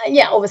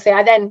yeah, obviously,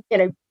 I then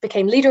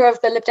became leader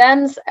of the Lib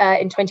Dems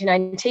in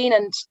 2019,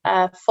 and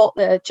fought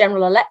the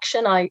general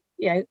election.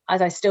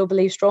 As I still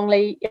believe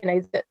strongly,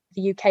 that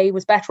the UK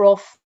was better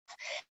off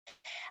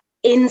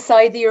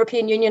inside the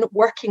European Union,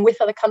 working with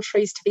other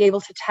countries to be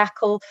able to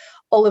tackle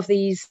all of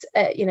these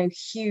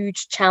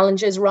huge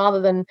challenges,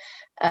 rather than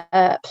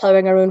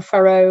ploughing our own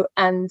furrow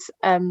and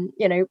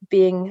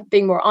being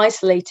more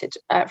isolated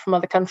from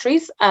other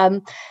countries.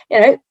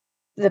 The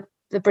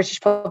British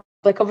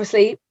public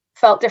obviously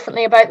felt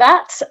differently about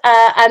that,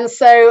 and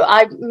so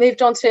I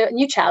moved on to a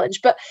new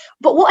challenge. But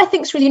what I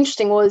think is really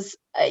interesting was,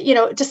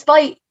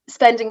 despite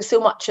spending so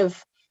much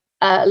of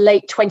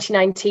late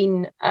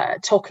 2019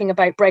 talking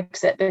about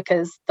Brexit,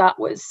 because that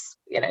was,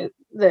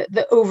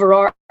 the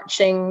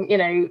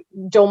overarching,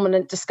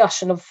 dominant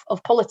discussion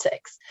of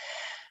politics.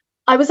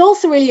 I was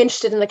also really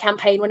interested in the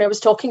campaign when I was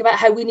talking about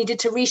how we needed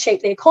to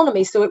reshape the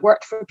economy so it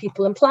worked for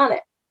people and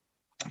planet.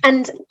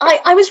 And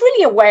I was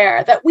really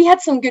aware that we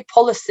had some good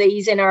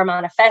policies in our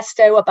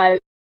manifesto about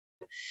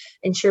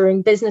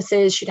ensuring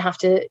businesses should have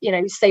to,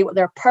 say what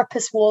their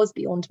purpose was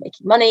beyond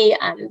making money,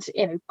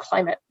 and,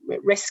 climate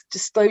risk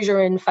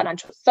disclosure in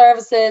financial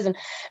services. And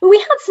we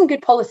had some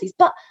good policies,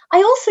 but I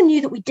also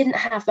knew that we didn't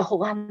have the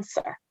whole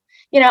answer,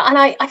 and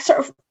I sort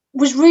of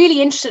was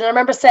really interested. And I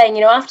remember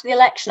saying, after the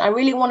election, I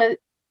really want to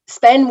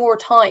spend more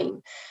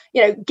time,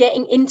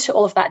 getting into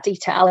all of that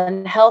detail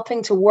and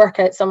helping to work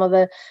out some of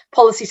the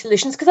policy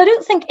solutions, because I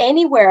don't think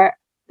anywhere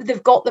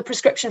they've got the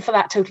prescription for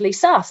that totally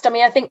sussed. I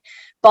mean, I think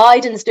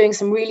Biden's doing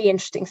some really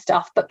interesting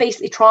stuff, but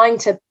basically trying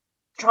to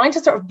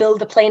sort of build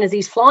the plane as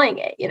he's flying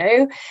it,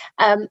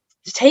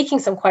 taking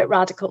some quite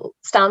radical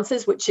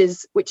stances, which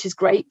is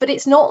great, but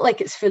it's not like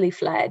it's fully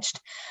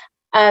fledged.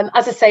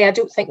 As I say, I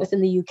don't think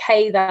within the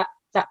UK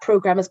that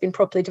program has been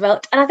properly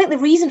developed. And I think the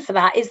reason for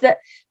that is that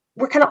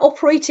we're kind of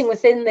operating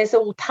within this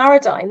old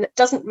paradigm that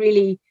doesn't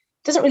really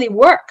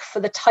work for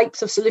the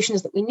types of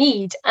solutions that we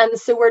need. And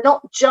so we're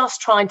not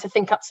just trying to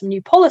think up some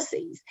new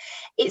policies.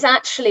 It's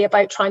actually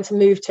about trying to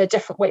move to a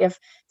different way of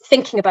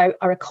thinking about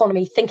our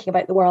economy, thinking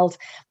about the world.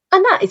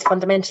 And that is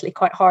fundamentally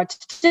quite hard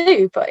to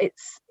do, but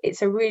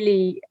it's a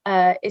really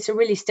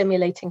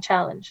stimulating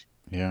challenge.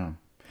 Yeah.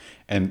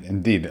 And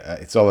indeed,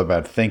 it's all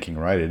about thinking,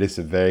 right? It is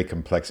a very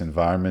complex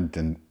environment,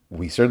 and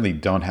we certainly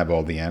don't have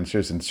all the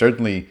answers. And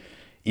certainly,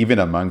 even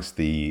amongst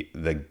the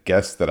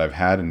guests that I've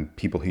had and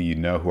people who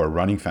who are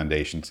running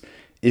foundations,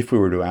 if we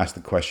were to ask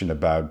the question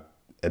about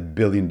 $1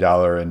 billion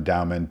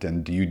endowment,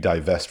 and do you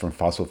divest from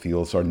fossil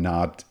fuels or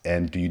not,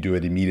 and do you do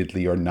it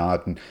immediately or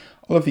not, and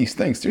all of these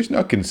things, there's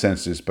no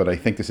consensus. But I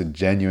think there's a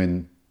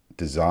genuine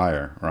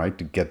desire, right,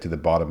 to get to the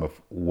bottom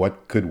of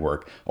what could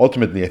work.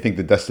 Ultimately, I think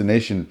the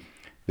destination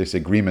there's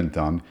agreement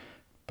on,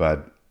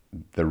 but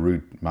the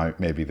route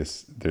maybe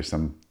there's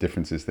some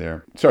differences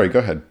there. Sorry, go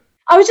ahead.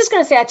 I was just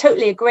going to say, I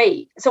totally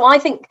agree. So I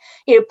think,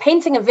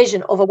 painting a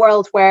vision of a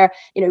world where,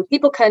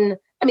 people can,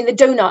 the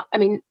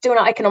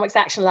Donut Economics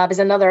Action Lab is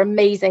another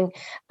amazing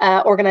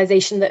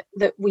organization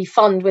that we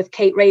fund with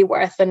Kate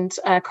Rayworth and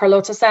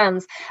Carlota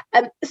Sands.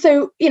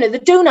 So, the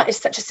donut is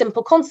such a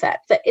simple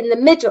concept that in the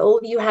middle,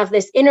 you have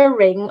this inner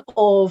ring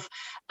of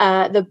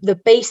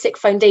the basic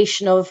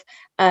foundation of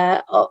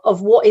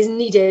what is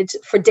needed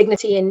for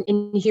dignity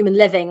in human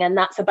living. And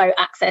that's about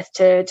access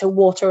to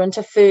water and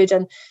to food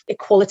and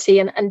equality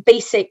and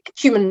basic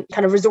human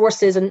kind of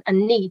resources and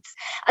needs.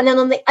 And then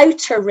on the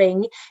outer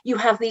ring, you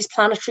have these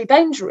planetary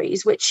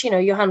boundaries, which,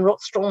 Johan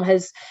Rockström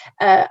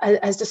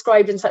has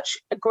described in such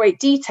a great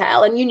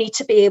detail. And you need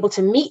to be able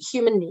to meet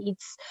human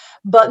needs,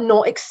 but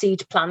not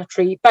exceed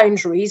planetary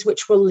boundaries,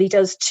 which will lead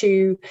us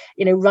to,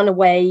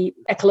 runaway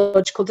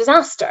ecological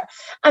disaster.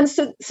 And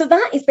so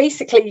that is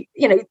basically,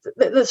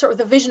 the sort of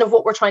the vision of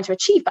what we're trying to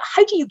achieve. But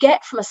how do you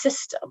get from a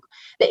system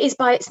that is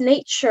by its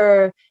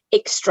nature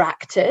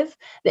extractive,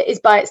 that is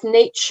by its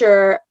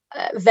nature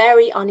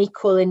very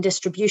unequal in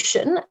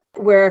distribution,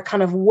 where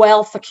kind of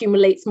wealth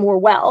accumulates more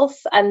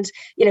wealth, and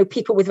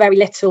people with very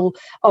little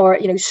are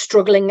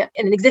struggling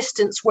in an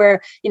existence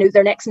where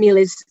their next meal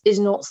is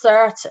not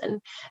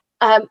certain?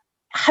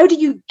 How do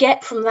you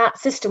get from that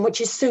system, which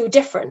is so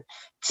different,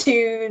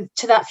 to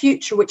that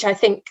future, which I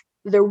think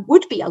there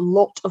would be a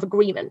lot of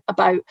agreement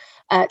about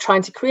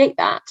trying to create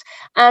that?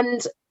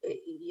 And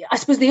I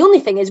suppose the only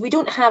thing is we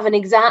don't have an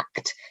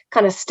exact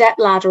kind of step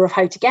ladder of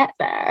how to get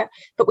there,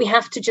 but we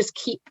have to just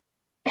keep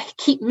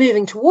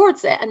moving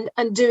towards it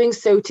and doing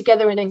so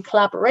together and in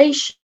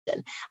collaboration.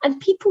 And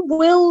people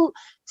will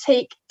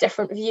take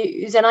different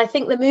views. And I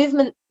think the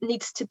movement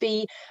needs to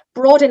be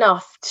broad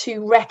enough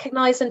to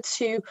recognise and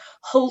to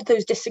hold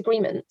those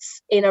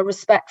disagreements in a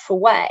respectful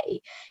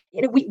way.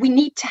 We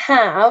need to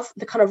have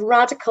the kind of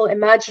radical,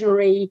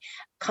 imaginary,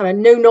 kind of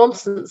no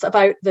nonsense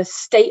about the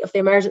state of the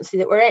emergency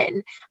that we're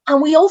in.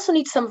 And we also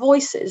need some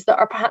voices that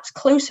are perhaps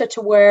closer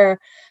to where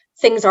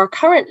things are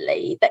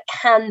currently, that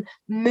can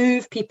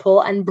move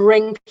people and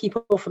bring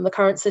people from the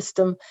current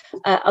system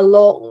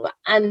along.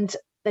 And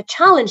the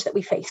challenge that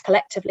we face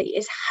collectively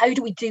is, how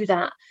do we do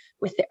that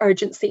with the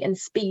urgency and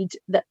speed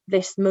that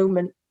this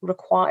moment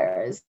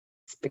requires?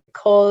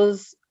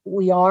 Because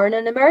we are in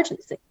an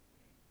emergency.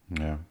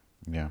 Yeah.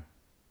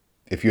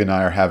 If you and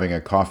I are having a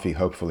coffee,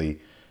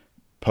 hopefully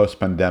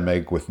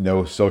post-pandemic, with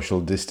no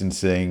social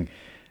distancing,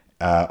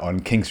 on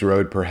King's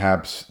Road,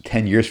 perhaps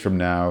 10 years from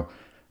now,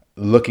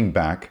 looking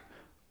back,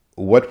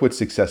 what would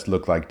success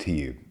look like to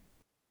you?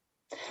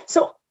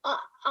 So,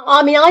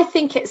 I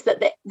think it's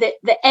that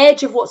the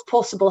edge of what's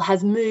possible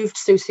has moved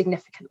so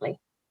significantly.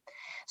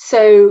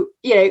 So,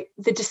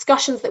 the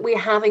discussions that we're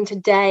having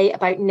today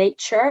about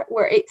nature,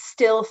 where it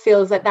still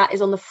feels like that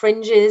is on the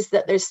fringes,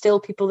 that there's still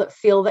people that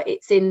feel that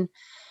it's in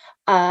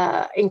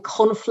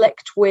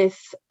conflict with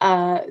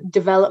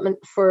development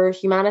for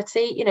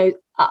humanity.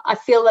 I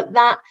feel that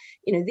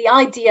the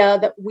idea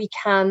that we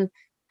can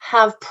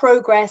have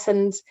progress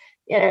and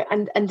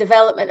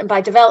development, and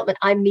by development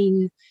I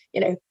mean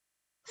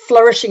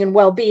flourishing and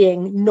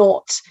well-being,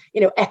 not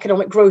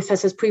economic growth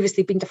as has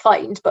previously been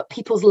defined, but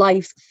people's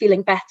lives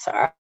feeling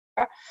better.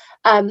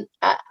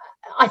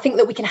 I think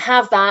that we can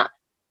have that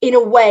in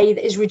a way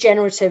that is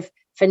regenerative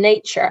for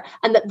nature,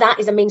 and that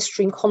is a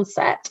mainstream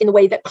concept in the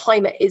way that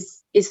climate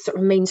is sort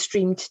of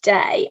mainstream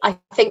today. I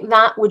think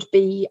that would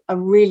be a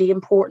really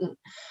important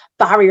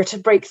barrier to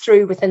break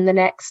through within the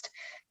next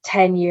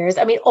 10 years.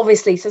 I mean,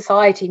 obviously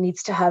society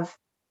needs to have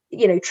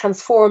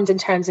transformed in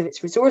terms of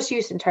its resource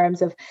use, in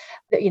terms of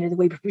the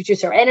way we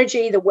produce our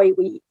energy, the way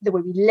we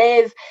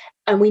live,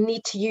 and we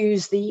need to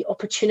use the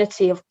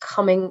opportunity of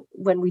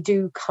when we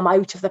do come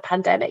out of the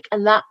pandemic,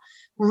 and that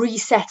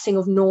resetting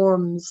of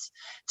norms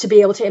to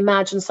be able to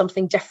imagine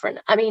something different.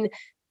 I mean,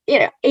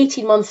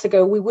 18 months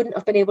ago we wouldn't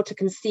have been able to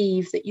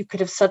conceive that you could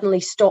have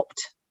suddenly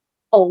stopped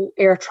all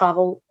air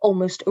travel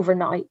almost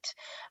overnight.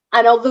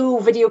 And although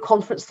video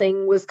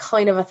conferencing was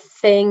kind of a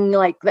thing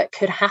like that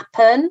could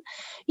happen,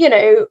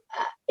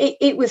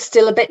 it was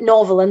still a bit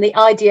novel. And the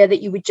idea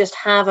that you would just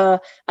have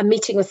a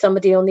meeting with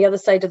somebody on the other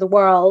side of the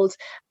world,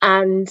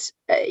 and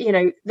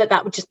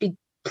that would just be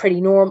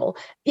pretty normal,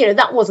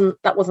 that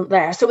wasn't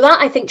there. So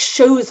that, I think,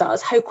 shows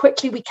us how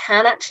quickly we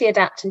can actually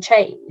adapt and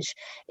change.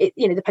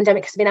 The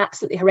pandemic has been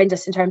absolutely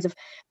horrendous in terms of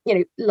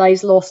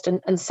lives lost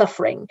and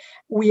suffering.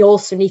 We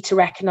also need to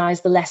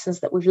recognize the lessons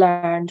that we've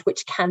learned,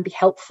 which can be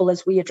helpful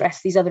as we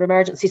address these other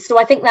emergencies. So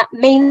I think that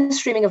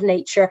mainstreaming of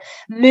nature,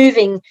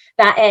 moving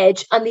that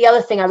edge, and the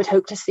other thing I would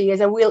hope to see is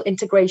a real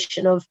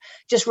integration of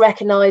just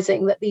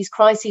recognizing that these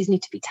crises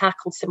need to be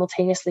tackled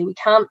simultaneously. We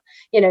can't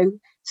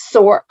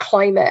sort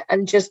climate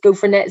and just go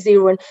for net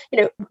zero. And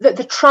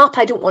the trap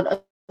I don't want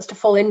us to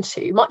fall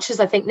into, much as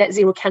I think net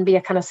zero can be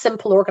a kind of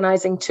simple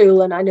organizing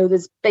tool, and I know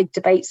there's big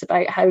debates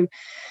about how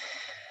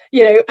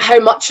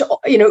much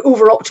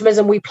over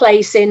optimism we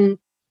place in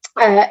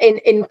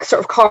sort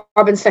of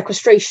carbon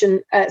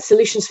sequestration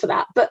solutions for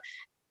that, but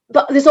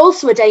there's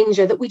also a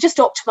danger that we just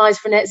optimize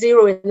for net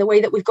zero in the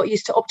way that we've got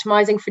used to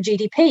optimizing for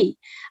GDP,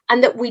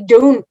 and that we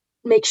don't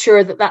make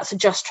sure that that's a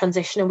just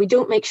transition, and we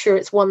don't make sure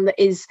it's one that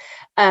is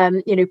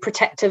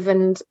protective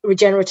and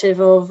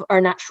regenerative of our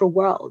natural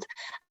world.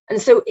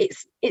 And so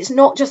it's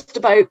not just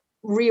about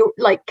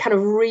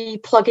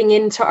replugging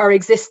into our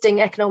existing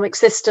economic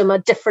system a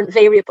different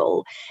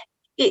variable.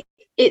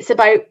 It's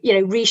about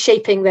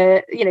reshaping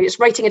it's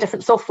writing a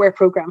different software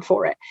program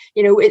for it.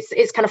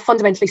 It's kind of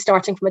fundamentally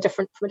starting from a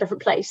different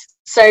place.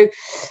 So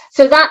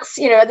that's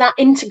that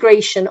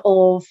integration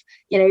of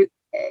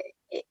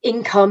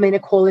income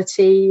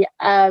inequality,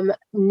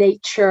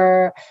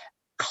 nature,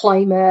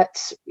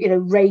 climate,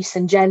 race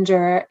and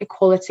gender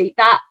equality.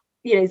 That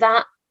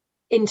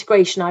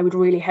integration, I would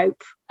really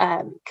hope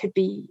could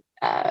be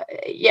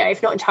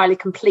if not entirely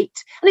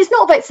complete. And it's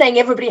not about saying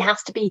everybody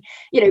has to be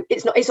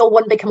it's all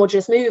one big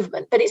homogenous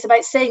movement, but it's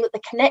about saying that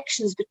the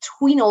connections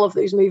between all of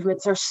those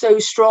movements are so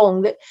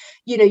strong that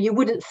you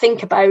wouldn't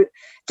think about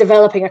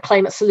developing a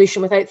climate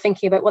solution without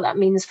thinking about what that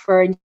means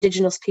for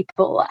Indigenous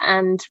people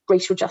and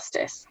racial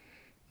justice.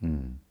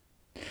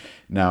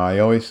 Now, I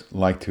always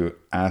like to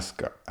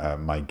ask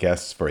my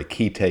guests for a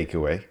key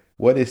takeaway.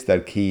 What is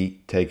that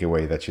key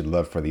takeaway that you'd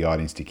love for the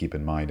audience to keep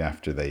in mind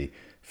after they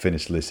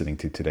finish listening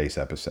to today's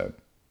episode?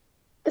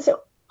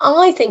 So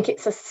I think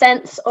it's a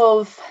sense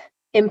of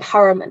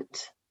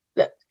empowerment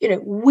that,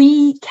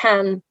 we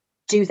can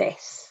do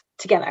this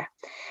together.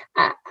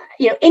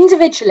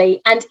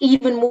 Individually and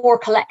even more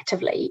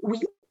collectively, we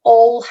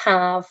all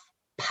have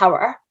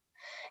power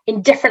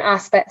in different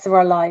aspects of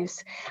our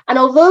lives. And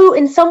although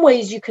in some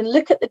ways you can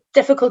look at the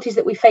difficulties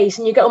that we face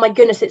and you go, oh my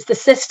goodness, it's the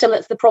system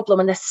that's the problem,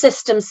 and the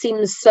system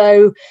seems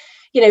so,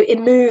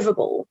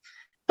 immovable.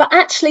 But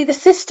actually the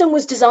system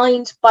was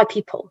designed by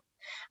people,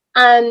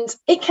 and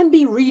it can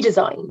be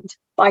redesigned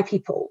by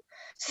people.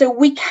 So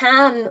we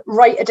can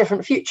write a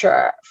different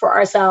future for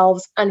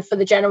ourselves and for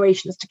the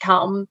generations to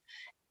come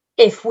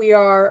if we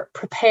are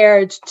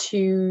prepared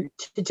to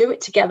do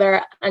it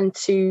together and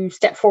to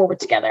step forward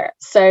together.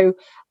 So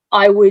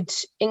I would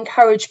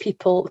encourage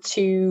people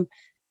to,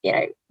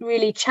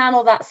 really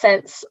channel that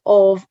sense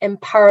of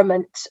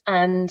empowerment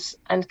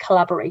and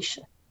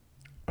collaboration.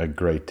 A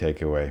great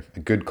takeaway. A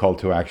good call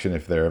to action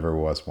if there ever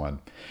was one.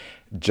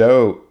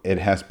 Jo, it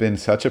has been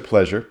such a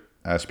pleasure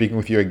speaking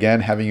with you again,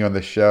 having you on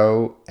the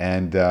show,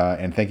 and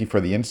thank you for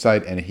the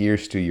insight, and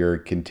here's to your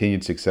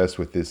continued success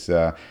with this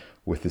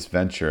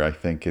venture. I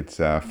think it's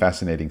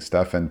fascinating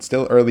stuff and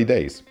still early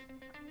days.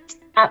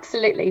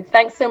 Absolutely.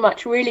 Thanks so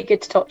much. Really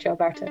good to talk to you,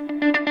 Alberto.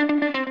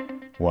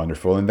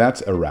 Wonderful. And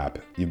that's a wrap.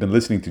 You've been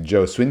listening to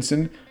Jo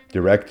Swinson,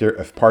 Director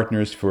of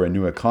Partners for a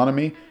New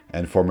Economy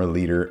and former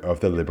leader of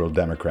the Liberal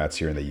Democrats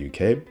here in the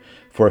UK.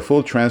 For a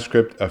full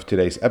transcript of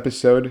today's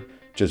episode,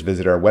 just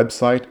visit our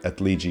website at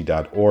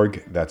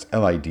lidji.org, that's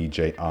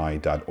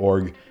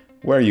lidji.org,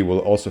 where you will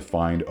also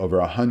find over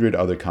 100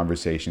 other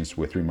conversations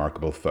with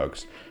remarkable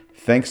folks.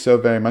 Thanks so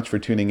very much for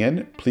tuning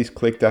in. Please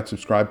click that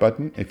subscribe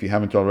button if you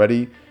haven't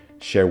already,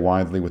 share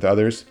widely with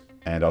others,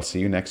 and I'll see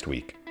you next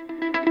week.